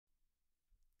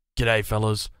G'day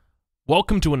fellas,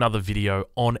 welcome to another video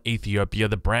on Ethiopia,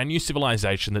 the brand new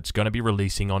civilization that's going to be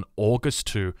releasing on August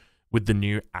 2 with the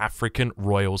new African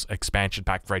Royals expansion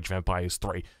pack for Age of Empires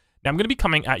 3. Now I'm going to be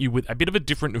coming at you with a bit of a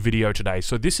different video today,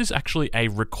 so this is actually a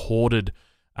recorded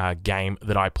game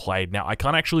that I played. Now I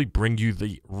can't actually bring you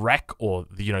the rec or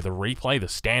the replay, the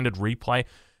standard replay,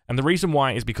 and the reason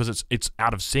why is because it's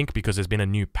out of sync because there's been a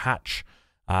new patch.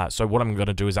 So what I'm going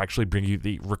to do is actually bring you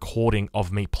the recording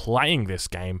of me playing this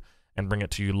game and bring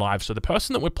it to you live. So the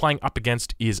person that we're playing up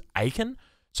against is Aiken.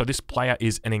 So this player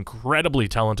is an incredibly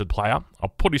talented player. I'll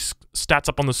put his stats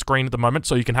up on the screen at the moment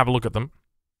so you can have a look at them.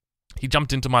 He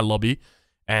jumped into my lobby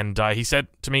and he said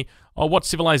to me, "Oh, what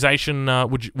civilization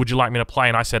would you like me to play?"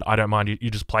 And I said, "I don't mind.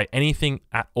 You just play anything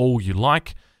at all you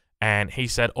like." And he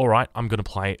said, "All right, I'm going to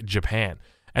play Japan."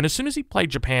 And as soon as he played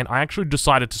Japan, I actually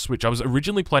decided to switch. I was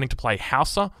originally planning to play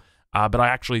Hausa, but I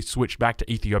actually switched back to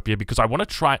Ethiopia because I want to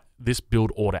try this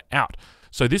build order out.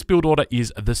 So this build order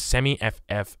is the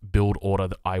Semi-FF build order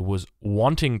that I was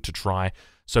wanting to try.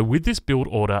 So with this build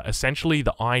order, essentially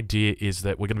the idea is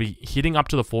that we're going to be hitting up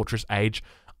to the Fortress Age,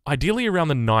 ideally around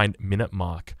the 9-minute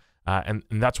mark. And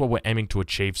that's what we're aiming to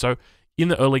achieve. So in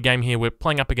the early game here, we're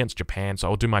playing up against Japan, so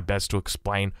I'll do my best to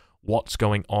explain what's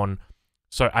going on.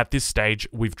 So at this stage,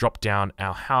 we've dropped down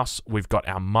our house, we've got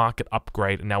our market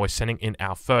upgrade, and now we're sending in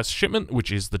our first shipment,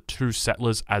 which is the 2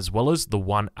 settlers as well as the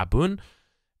 1 Abun.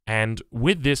 And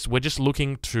with this, we're just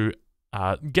looking to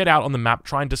get out on the map,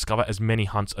 try and discover as many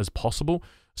hunts as possible.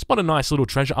 Spot a nice little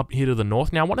treasure up here to the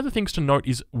north. Now, one of the things to note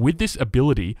is with this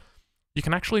ability, you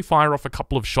can actually fire off a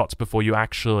couple of shots before you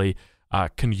actually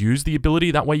can use the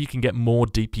ability. That way you can get more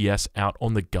DPS out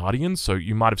on the Guardians. So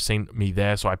you might have seen me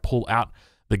there. So I pull out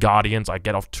the Guardians, I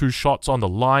get off 2 shots on the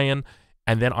Lion,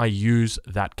 and then I use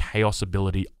that Chaos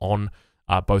ability on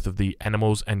both of the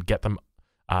animals and get them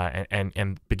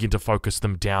and begin to focus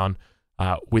them down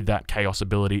with that Chaos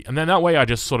ability. And then that way I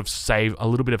just sort of save a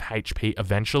little bit of HP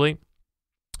eventually.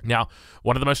 Now,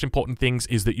 one of the most important things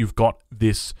is that you've got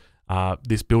this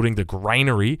this building, the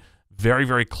granary, very,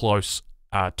 very close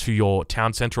to your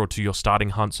town center or to your starting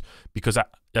hunts, because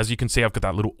as you can see, I've got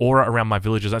that little aura around my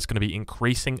villages. That's going to be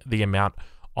increasing the amount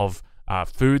of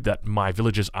food that my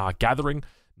villagers are gathering.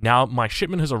 Now my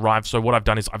shipment has arrived, so what I've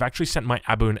done is I've actually sent my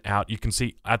Abun out. You can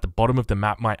see at the bottom of the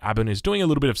map, my Abun is doing a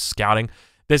little bit of scouting.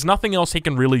 There's nothing else he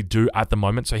can really do at the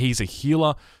moment, so he's a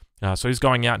healer. So he's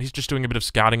going out, he's just doing a bit of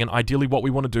scouting, and ideally what we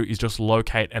want to do is just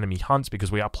locate enemy hunts because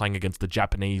we are playing against the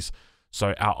Japanese.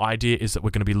 So our idea is that we're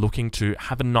going to be looking to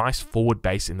have a nice forward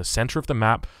base in the center of the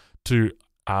map to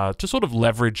sort of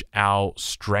leverage our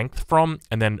strength from,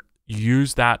 and then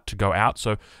use that to go out.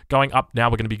 So going up now,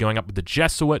 we're going to be going up with the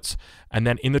Jesuits, and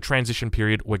then in the transition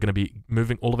period, we're going to be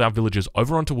moving all of our villagers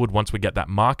over onto wood once we get that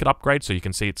market upgrade. So you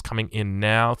can see it's coming in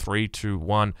now, 3, 2,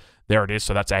 1. There it is.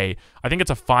 So that's I think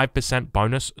it's a 5%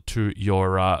 bonus to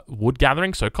your wood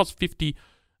gathering. So it costs 50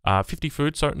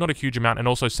 food, so not a huge amount, and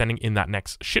also sending in that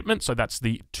next shipment. So that's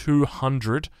the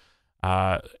 200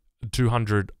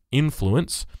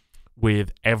 influence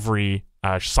with every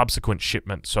subsequent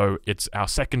shipment. So it's our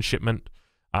second shipment,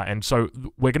 and so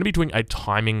we're going to be doing a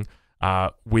timing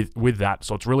with that.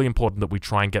 So it's really important that we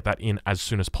try and get that in as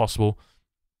soon as possible.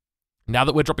 Now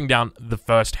that we're dropping down the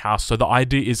first house, so the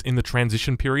idea is in the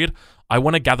transition period, I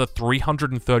want to gather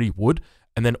 330 wood,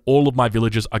 and then all of my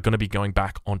villagers are going to be going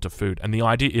back onto food. And the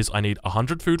idea is I need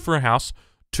 100 food for a house,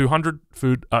 100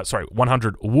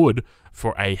 wood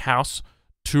for a house,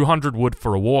 200 wood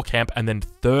for a war camp, and then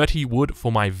 30 wood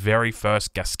for my very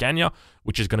first Gascania,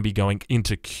 which is going to be going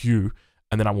into queue.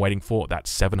 And then I'm waiting for that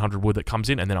 700 wood that comes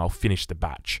in, and then I'll finish the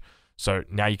batch. So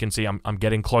now you can see I'm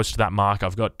getting close to that mark.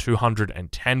 I've got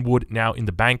 210 wood now in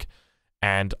the bank,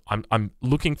 and I'm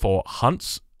looking for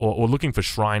hunts, or looking for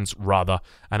shrines rather,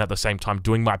 and at the same time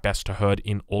doing my best to herd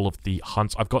in all of the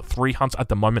hunts. I've got 3 hunts at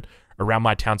the moment around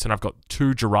my town center. I've got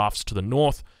 2 giraffes to the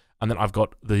north, and then I've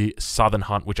got the southern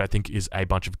hunt, which I think is a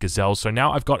bunch of gazelles. So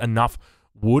now I've got enough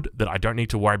wood that I don't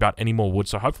need to worry about any more wood.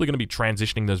 So hopefully going to be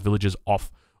transitioning those villages off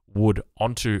wood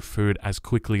onto food as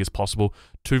quickly as possible.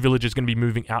 2 villages going to be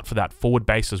moving out for that forward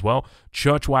base as well.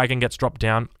 Church wagon gets dropped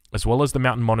down, as well as the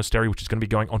mountain monastery, which is going to be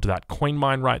going onto that coin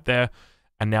mine right there.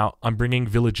 And now I'm bringing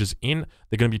villagers in.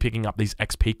 They're going to be picking up these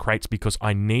XP crates because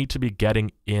I need to be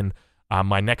getting in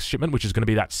my next shipment, which is going to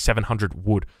be that 700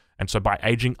 wood. And so by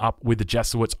aging up with the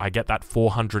Jesuits, I get that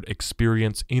 400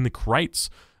 experience in the crates,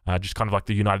 just kind of like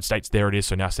the United States. There it is.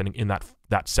 So now sending in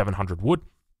that 700 wood.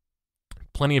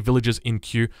 Plenty of villagers in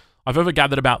queue. I've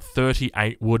overgathered about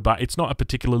 38 wood, but it's not a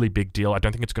particularly big deal. I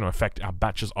don't think it's going to affect our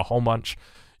batches a whole bunch.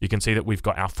 You can see that we've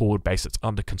got our forward base that's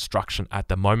under construction at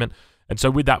the moment. And so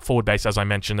with that forward base, as I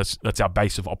mentioned, that's our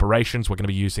base of operations. We're going to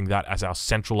be using that as our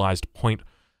centralized point.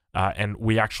 And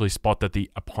we actually spot that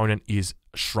the opponent is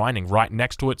shrining right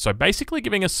next to it. So basically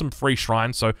giving us some free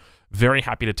shrines. So very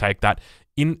happy to take that.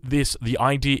 In this, the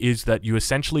idea is that you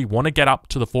essentially want to get up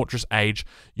to the Fortress Age.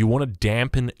 You want to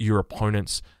dampen your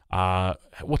opponent's,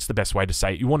 what's the best way to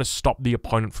say it? You want to stop the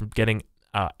opponent from getting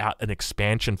out an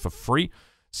expansion for free.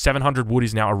 700 wood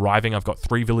is now arriving. I've got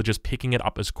 3 villagers picking it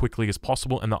up as quickly as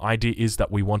possible. And the idea is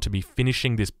that we want to be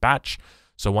finishing this batch.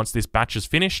 So once this batch is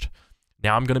finished,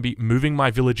 now I'm going to be moving my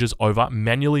villagers over,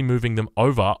 manually moving them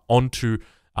over onto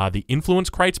the influence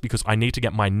crates because I need to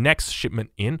get my next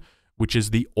shipment in, which is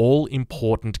the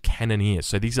all-important cannoneers.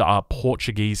 So these are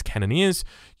Portuguese cannoneers.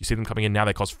 You see them coming in now.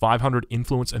 They cost 500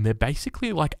 influence, and they're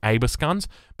basically like Abus guns,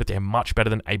 but they're much better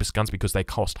than Abus guns because they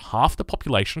cost half the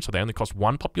population, so they only cost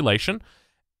 1 population,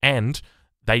 and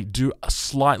they do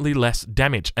slightly less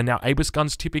damage. And now Abus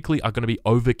guns typically are going to be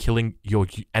overkilling your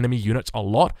enemy units a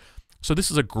lot. So this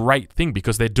is a great thing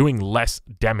because they're doing less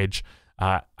damage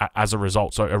as a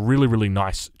result. So a really, really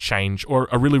nice change, or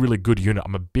a really, really good unit.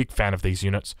 I'm a big fan of these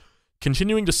units.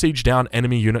 Continuing to siege down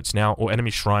enemy units now, or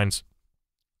enemy shrines.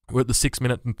 We're at the 6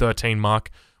 minute and 13 mark.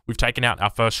 We've taken out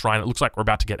our first shrine. It looks like we're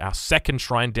about to get our second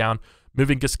shrine down.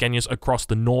 Moving Gaskenyas across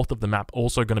the north of the map,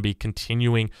 also going to be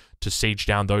continuing to siege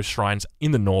down those shrines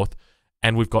in the north.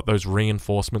 And we've got those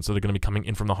reinforcements that are going to be coming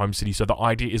in from the home city. So the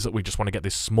idea is that we just want to get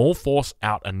this small force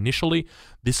out initially.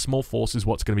 This small force is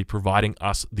what's going to be providing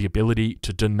us the ability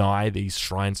to deny these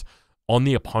shrines on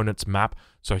the opponent's map.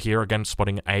 So here again,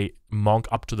 spotting a monk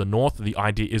up to the north. The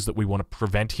idea is that we want to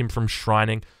prevent him from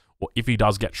shrining, or if he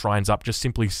does get shrines up, just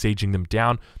simply sieging them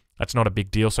down. That's not a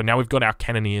big deal. So now we've got our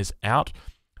cannoneers out.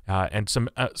 And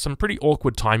some pretty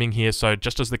awkward timing here. So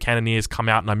just as the cannoneers come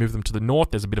out and I move them to the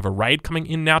north, there's a bit of a raid coming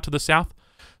in now to the south.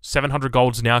 700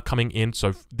 gold's now coming in.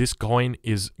 So this coin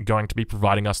is going to be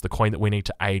providing us the coin that we need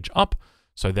to age up.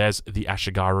 So there's the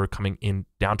Ashigaru coming in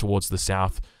down towards the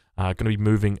south. Going to be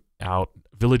moving our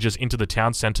villagers into the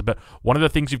town center. But one of the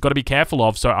things you've got to be careful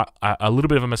of, so a little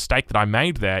bit of a mistake that I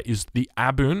made there, is the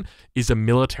Abun is a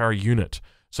military unit.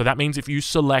 So that means if you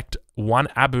select one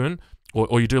Abun,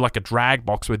 or you do like a drag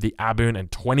box with the Abun and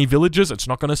 20 villagers, it's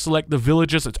not going to select the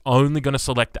villagers, it's only going to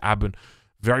select the Abun.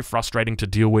 Very frustrating to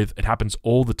deal with. It happens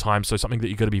all the time, so something that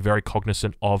you've got to be very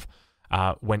cognizant of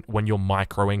when you're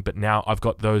microing. But now I've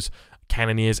got those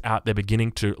cannoneers out there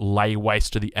beginning to lay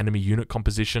waste to the enemy unit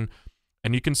composition.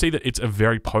 And you can see that it's a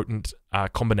very potent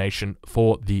combination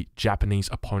for the Japanese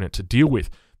opponent to deal with.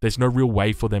 There's no real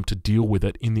way for them to deal with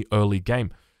it in the early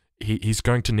game. He's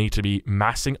going to need to be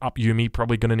massing up Yumi,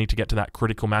 probably going to need to get to that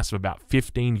critical mass of about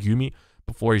 15 Yumi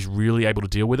before he's really able to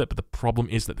deal with it. But the problem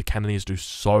is that the cannoneers do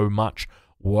so much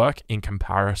work in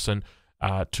comparison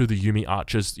to the Yumi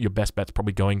archers. Your best bet's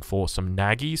probably going for some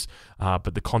Nagis,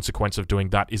 but the consequence of doing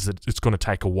that is that it's going to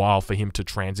take a while for him to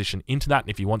transition into that.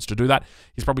 And if he wants to do that,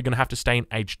 he's probably going to have to stay in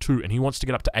age 2, and he wants to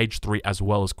get up to age 3 as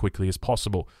well as quickly as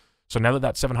possible. So now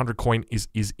that 700 coin is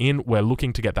in, we're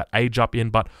looking to get that age up in,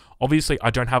 but obviously I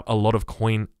don't have a lot of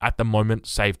coin at the moment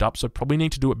saved up, so probably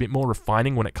need to do a bit more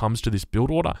refining when it comes to this build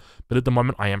order. But at the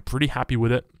moment, I am pretty happy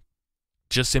with it,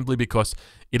 just simply because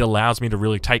it allows me to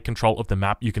really take control of the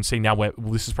map. You can see now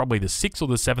this is probably the 6th or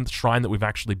the 7th shrine that we've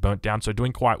actually burnt down, so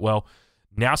doing quite well.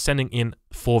 Now sending in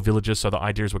 4 villagers, so the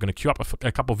idea is we're going to queue up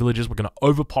a couple of villagers. We're going to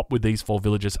overpop with these 4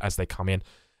 villagers as they come in.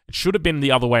 It should have been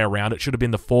the other way around. It should have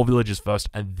been the 4 villagers first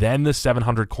and then the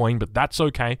 700 coin, but that's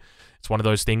okay. It's one of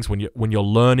those things when you're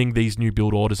learning these new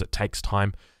build orders, it takes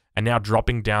time. And now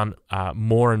dropping down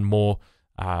more and more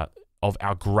of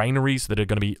our granaries that are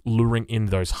going to be luring in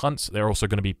those hunts. They're also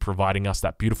going to be providing us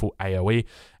that beautiful AoE.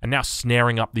 And now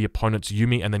snaring up the opponent's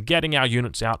Yumi and then getting our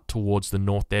units out towards the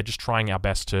north there, just trying our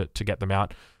best to get them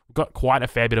out. We've got quite a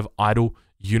fair bit of idle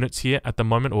units here at the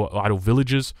moment, or idle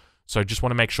villagers. So just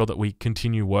want to make sure that we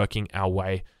continue working our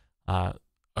way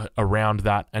around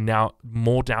that. And now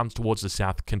more down towards the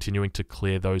south, continuing to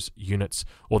clear those units,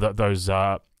 or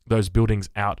those buildings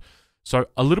out. So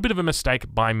a little bit of a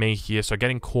mistake by me here. So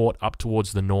getting caught up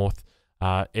towards the north.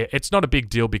 It's not a big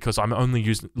deal because I'm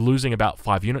only losing about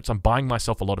 5 units. I'm buying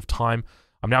myself a lot of time.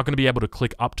 I'm now going to be able to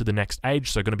click up to the next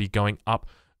age. So going to be going up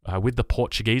with the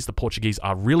Portuguese. The Portuguese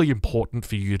are really important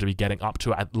for you to be getting up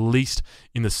to at least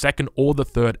in the 2nd or the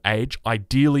 3rd age.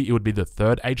 Ideally, it would be the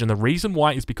 3rd age. And the reason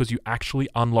why is because you actually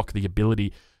unlock the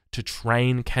ability to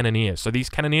train cannoneers. So these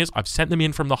cannoneers, I've sent them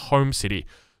in from the home city.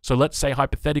 So let's say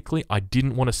hypothetically, I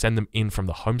didn't want to send them in from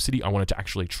the home city. I wanted to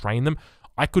actually train them.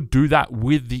 I could do that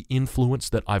with the influence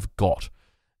that I've got.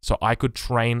 So I could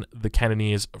train the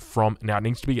cannoneers from, now it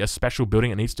needs to be a special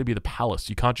building. It needs to be the palace.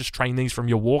 You can't just train these from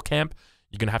your war camp.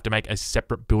 you're going to have to make a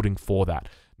separate building for that.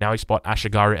 Now we spot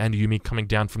Ashigaru and Yumi coming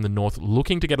down from the north,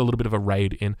 looking to get a little bit of a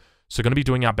raid in. So going to be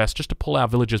doing our best just to pull our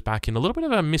villagers back in. A little bit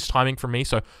of a mistiming from me.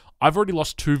 So I've already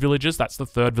lost 2 villagers. That's the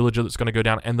 3rd villager that's going to go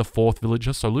down and the 4th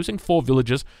villager. So losing 4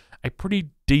 villagers, a pretty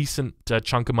decent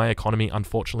chunk of my economy,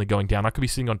 unfortunately, going down. I could be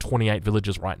sitting on 28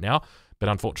 villagers right now, but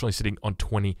unfortunately sitting on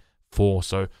 24.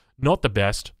 So not the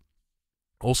best.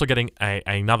 Also getting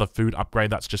another food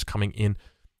upgrade that's just coming in.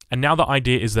 And now the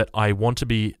idea is that I want to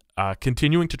be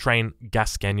continuing to train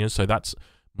Gascanias. So that's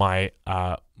my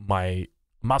my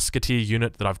musketeer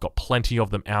unit that I've got plenty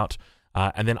of them out.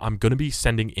 And then I'm going to be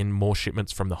sending in more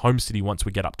shipments from the home city once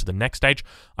we get up to the next stage.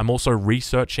 I'm also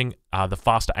researching the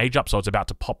faster age up. So it's about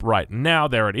to pop right now.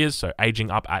 There it is. So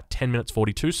aging up at 10 minutes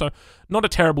 42. So not a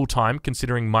terrible time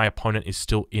considering my opponent is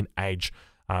still in age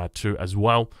 2 as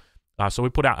well. So we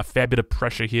put out a fair bit of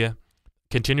pressure here.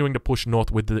 Continuing to push north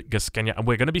with the Gascania, and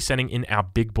we're going to be sending in our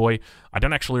big boy. I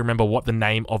don't actually remember what the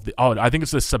name of the... Oh, I think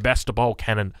it's the Sebastopol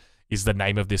cannon is the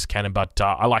name of this cannon, but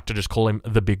I like to just call him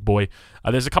the big boy.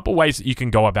 There's a couple ways that you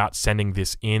can go about sending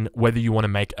this in, whether you want to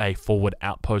make a forward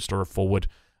outpost or a forward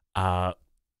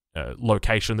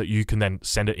location that you can then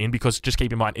send it in, because just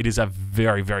keep in mind, it is a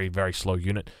very, very, very slow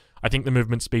unit. I think the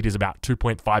movement speed is about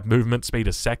 2.5 movement speed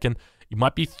a second. It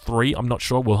might be 3, I'm not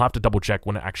sure. We'll have to double check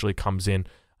when it actually comes in.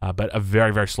 But a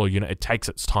very, very slow unit. It takes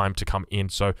its time to come in.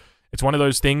 So it's one of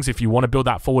those things, if you want to build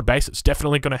that forward base, it's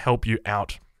definitely going to help you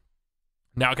out.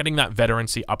 Now, getting that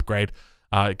veterancy upgrade,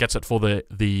 it gets it for the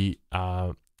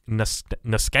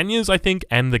Nascanias, I think,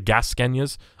 and the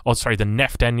Gascanias. Oh, sorry, the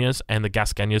Neftanias and the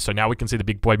Gascanias. So now we can see the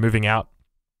big boy moving out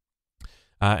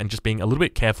and just being a little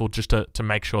bit careful just to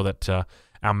make sure that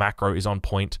our macro is on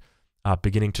point.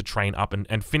 Beginning to train up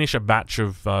and finish a batch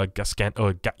of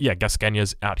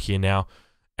Gascanias out here now.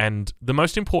 And the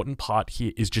most important part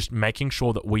here is just making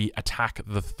sure that we attack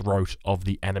the throat of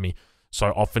the enemy. So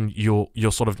often you'll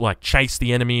sort of like chase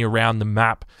the enemy around the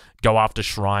map, go after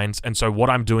shrines. And so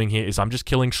what I'm doing here is I'm just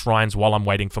killing shrines while I'm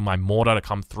waiting for my mortar to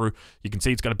come through. You can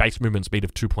see it's got a base movement speed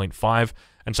of 2.5.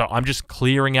 And so I'm just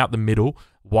clearing out the middle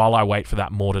while I wait for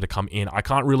that mortar to come in. I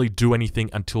can't really do anything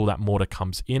until that mortar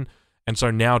comes in. And so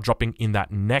now dropping in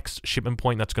that next shipment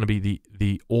point, that's going to be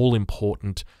the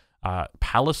all-important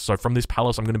palace. So from this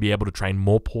palace, I'm going to be able to train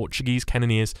more Portuguese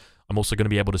cannoneers. I'm also going to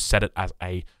be able to set it as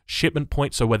a shipment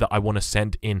point. So whether I want to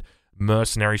send in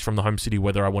mercenaries from the home city,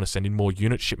 whether I want to send in more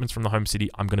unit shipments from the home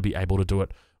city, I'm going to be able to do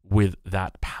it with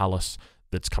that palace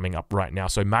that's coming up right now.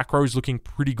 So macro is looking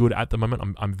pretty good at the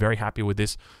moment. I'm very happy with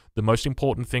this. The most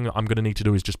important thing I'm going to need to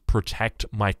do is just protect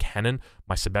my cannon,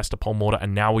 my Sebastopol Mortar,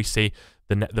 and now we see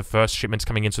the first shipments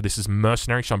coming in. So this is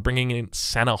mercenary. So I'm bringing in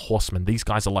Sana horsemen. These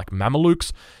guys are like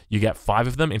Mamelukes. You get 5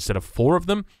 of them instead of 4 of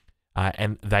them,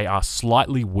 and they are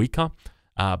slightly weaker,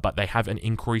 but they have an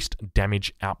increased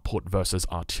damage output versus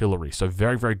artillery. So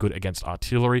very, very good against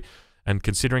artillery. And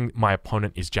considering my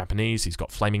opponent is Japanese, he's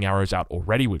got flaming arrows out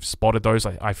already. We've spotted those.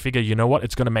 I figure, you know what?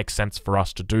 It's going to make sense for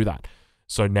us to do that.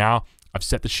 So now I've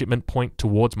set the shipment point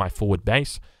towards my forward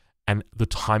base, and the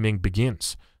timing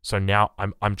begins. So now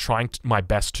I'm trying my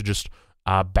best to just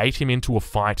bait him into a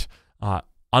fight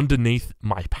underneath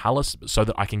my palace so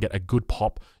that I can get a good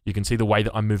pop. You can see the way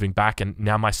that I'm moving back, and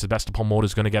now my Sebastopol Mortar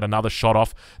is going to get another shot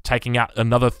off, taking out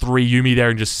another 3 Yumi there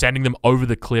and just sending them over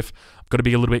the cliff. I've got to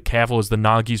be a little bit careful as the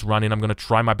Nagis run in. I'm going to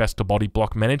try my best to body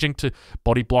block, managing to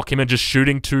body block him and just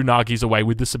shooting 2 Nagis away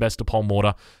with the Sebastopol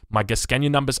Mortar. My Gascania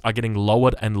numbers are getting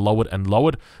lowered and lowered and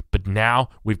lowered, but now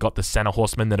we've got the Sana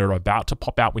horsemen that are about to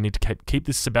pop out. We need to keep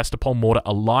this Sebastopol Mortar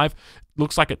alive.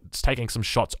 Looks like it's taking some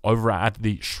shots over at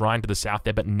the shrine to the south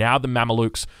there, but now the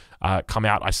Mamelukes come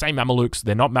out. I say Mamelukes,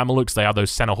 they're not Mamelukes, they are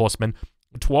those Sana horsemen.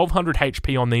 1200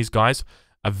 HP on these guys,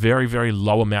 a very, very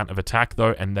low amount of attack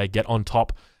though, and they get on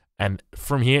top. And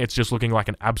from here, it's just looking like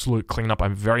an absolute cleanup.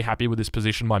 I'm very happy with this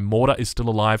position. My mortar is still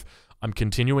alive. I'm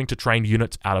continuing to train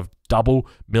units out of double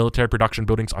military production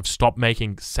buildings. I've stopped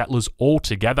making settlers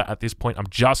altogether at this point. I'm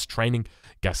just training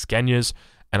Gascanias,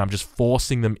 and I'm just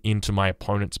forcing them into my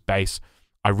opponent's base.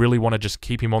 I really want to just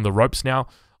keep him on the ropes now.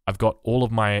 I've got all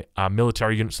of my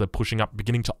military units that are pushing up,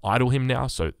 beginning to idle him now.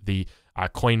 So the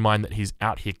coin mine that he's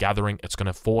out here gathering, it's going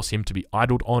to force him to be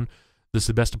idled on. The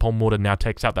Sebastopol Mortar now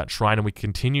takes out that shrine, and we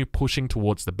continue pushing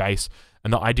towards the base.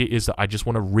 And the idea is that I just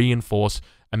want to reinforce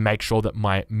and make sure that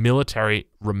my military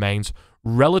remains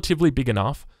relatively big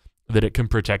enough that it can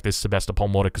protect this Sebastopol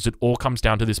Mortar, because it all comes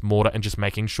down to this mortar and just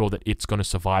making sure that it's going to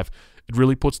survive. It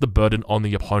really puts the burden on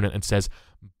the opponent and says,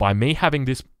 by me having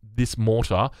this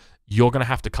mortar, you're going to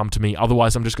have to come to me.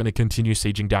 Otherwise, I'm just going to continue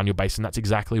sieging down your base. And that's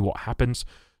exactly what happens.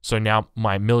 So now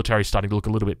my military is starting to look a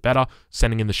little bit better,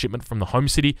 sending in the shipment from the home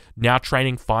city, now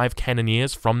training 5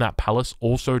 cannoneers from that palace,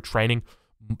 also training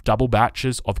double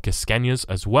batches of Gascanias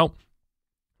as well.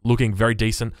 Looking very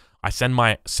decent. I send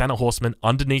my center horsemen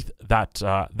underneath that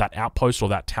outpost or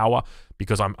that tower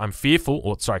because I'm fearful,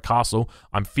 or sorry, castle.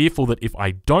 I'm fearful that if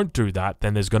I don't do that,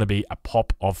 then there's going to be a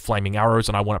pop of flaming arrows,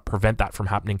 and I want to prevent that from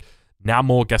happening. Now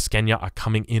more Gascania are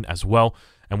coming in as well,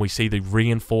 and we see the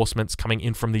reinforcements coming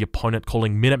in from the opponent,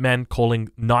 calling Minutemen, calling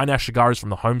 9 Ashigaras from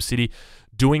the home city,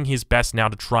 doing his best now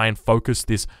to try and focus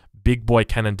this big boy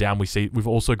cannon down. We've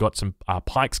also got some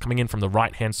pikes coming in from the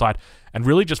right-hand side and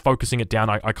really just focusing it down.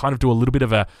 I kind of do a little bit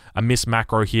of a miss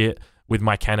macro here with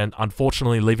my cannon,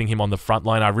 unfortunately leaving him on the front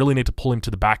line. I really need to pull him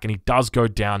to the back, and he does go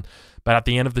down. But at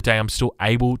the end of the day, I'm still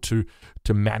able to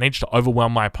manage to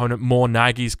overwhelm my opponent. More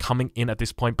Nagis coming in at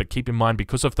this point, but keep in mind,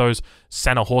 because of those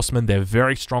center horsemen, they're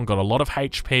very strong, got a lot of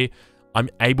HP. I'm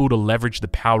able to leverage the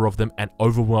power of them and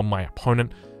overwhelm my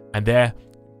opponent. And there,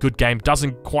 good game.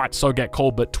 Doesn't quite so get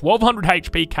called, but 1200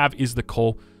 HP Cav is the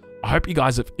call. I hope you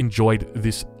guys have enjoyed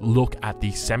this look at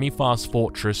the semi-fast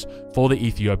fortress for the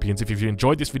Ethiopians. If you've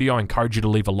enjoyed this video, I encourage you to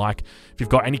leave a like. If you've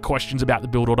got any questions about the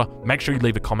build order, make sure you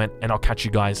leave a comment, and I'll catch you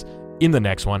guys in the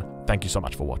next one. Thank you so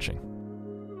much for watching.